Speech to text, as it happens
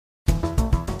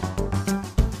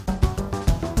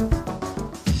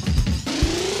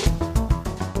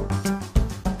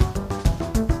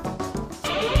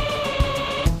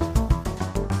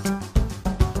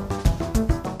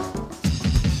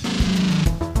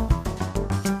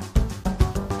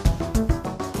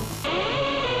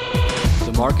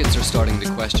Markets are starting to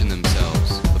question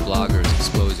themselves, the bloggers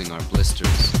exposing our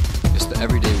blisters, just the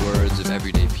everyday words of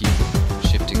everyday people,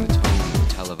 shifting the tone of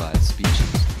the televised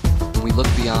speeches. When we look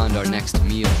beyond our next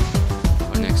meal,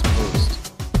 our next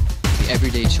post, the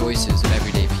everyday choices of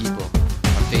everyday people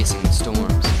are facing the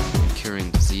storms and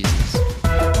curing diseases.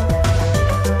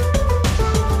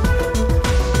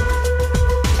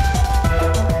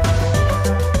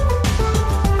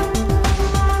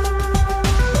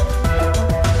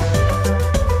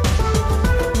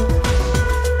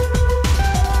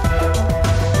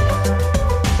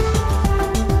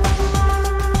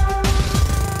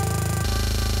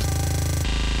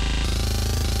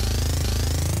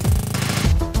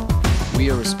 We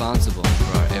are responsible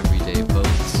for our everyday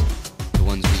votes, the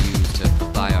ones we use to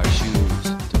buy our shoes,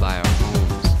 to buy our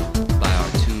homes, to buy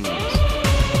our tunes.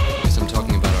 Because I'm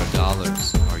talking about our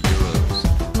dollars, our euros,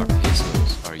 our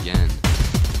pesos, our yen.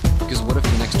 Because what if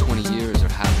the next 20 years are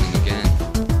happening again?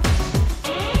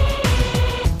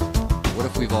 What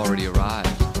if we've already arrived?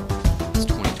 It's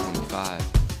 2025.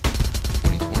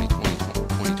 2020,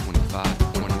 2025,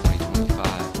 2025.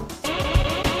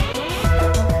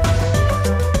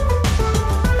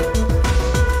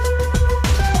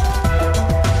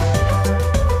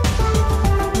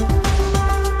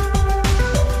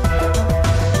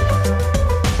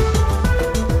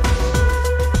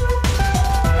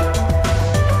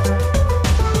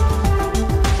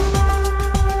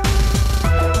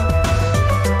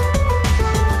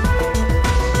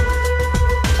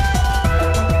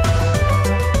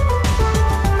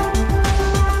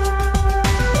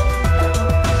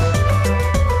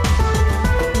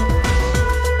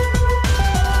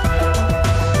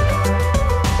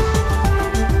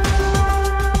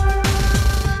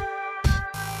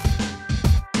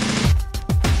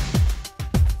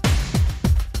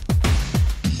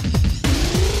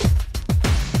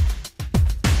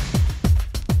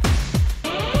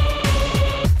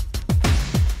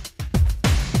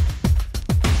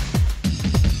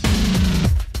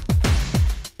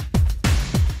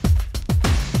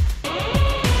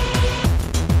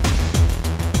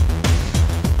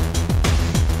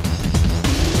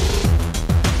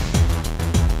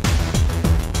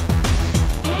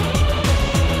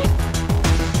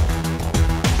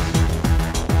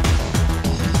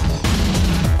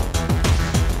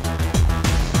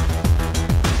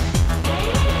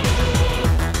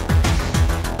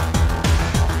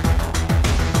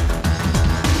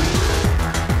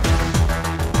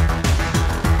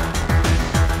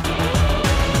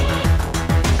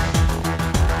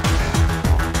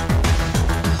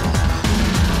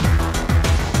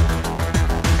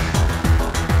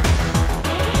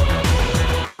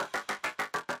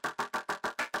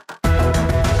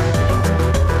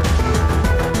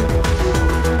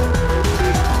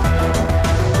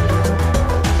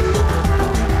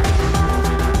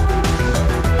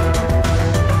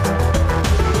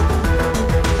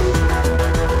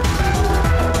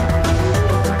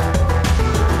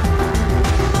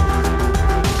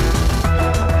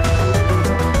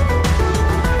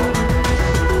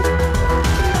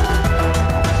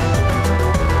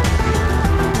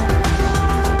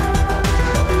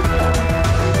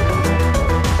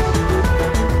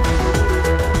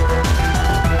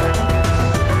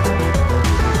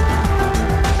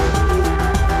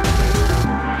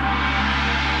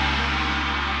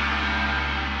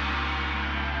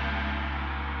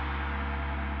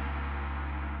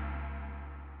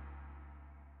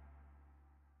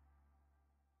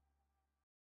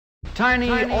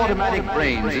 Tiny automatic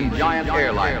brains in giant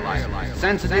airliners,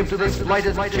 sensitive to the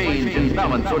slightest change in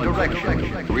balance or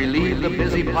direction, relieve the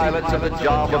busy pilots of the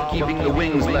job of keeping the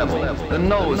wings level, the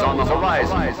nose on the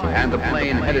horizon, and the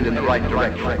plane headed in the right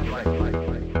direction.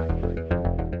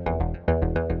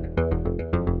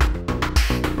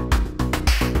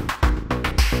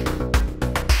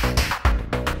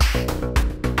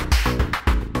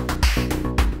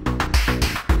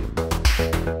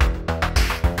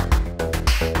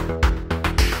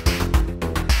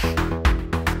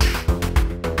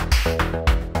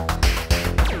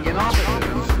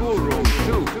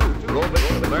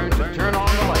 Learn to turn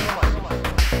on the lights.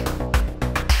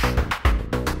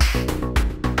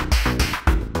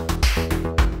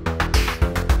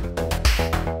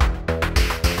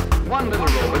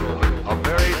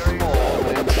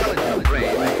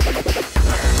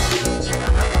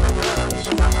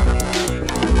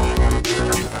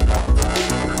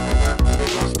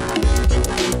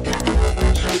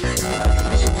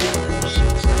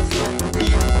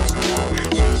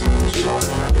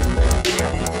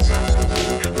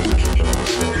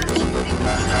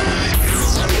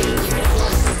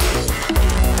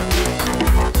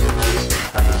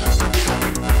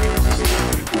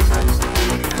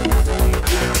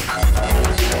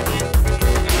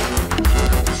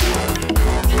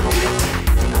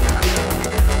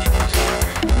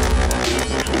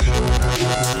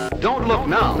 look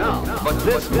now, but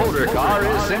this motor car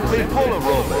is simply full of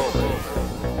robots.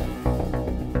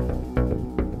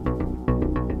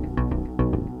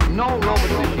 No robot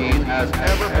machine has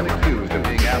ever been accused of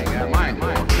being absent-minded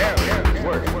or careless at its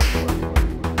work.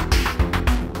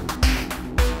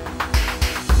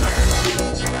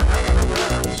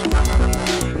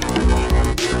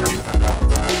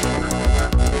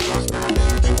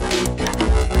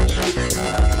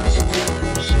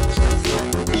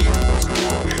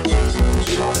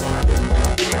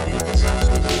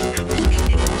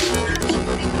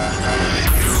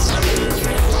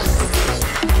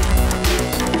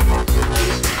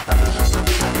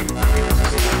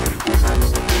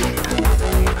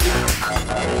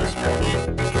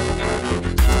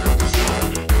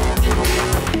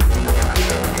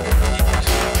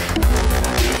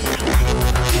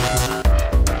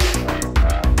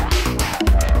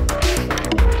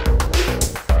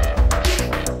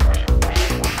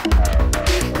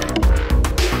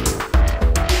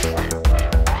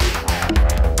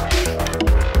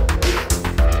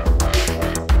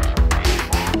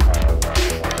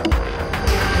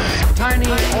 Tiny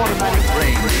automatic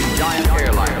brains in giant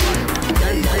airliners.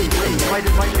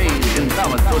 Slightest change in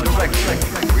balance or direction.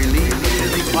 Relieve the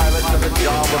busy pilots of the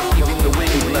job of keeping the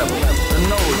wings level, the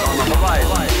nose on the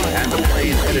horizon, and the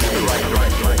plane headed in the right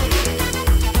direction.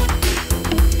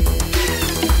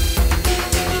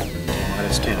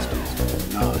 Minus 10,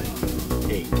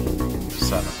 9, 8,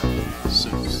 7,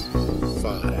 6,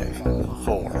 5,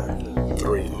 4,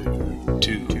 3,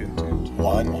 2,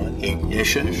 1,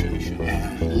 ignition,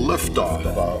 and liftoff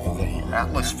of the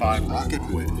Atlas V rocket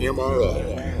with MRO,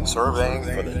 surveying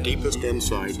for the deepest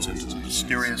insights into the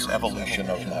mysterious evolution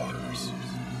of motors.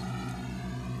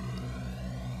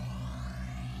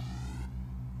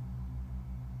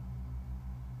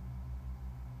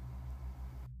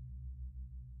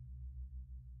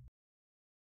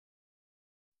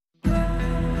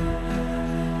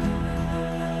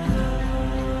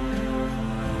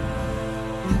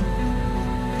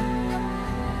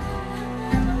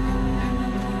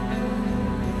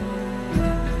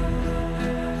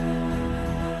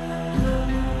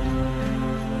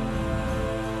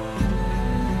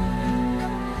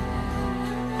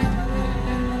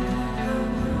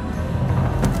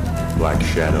 Black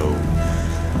shadow,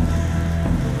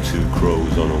 two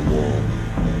crows on a wall.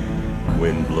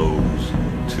 Wind blows,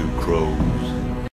 two crows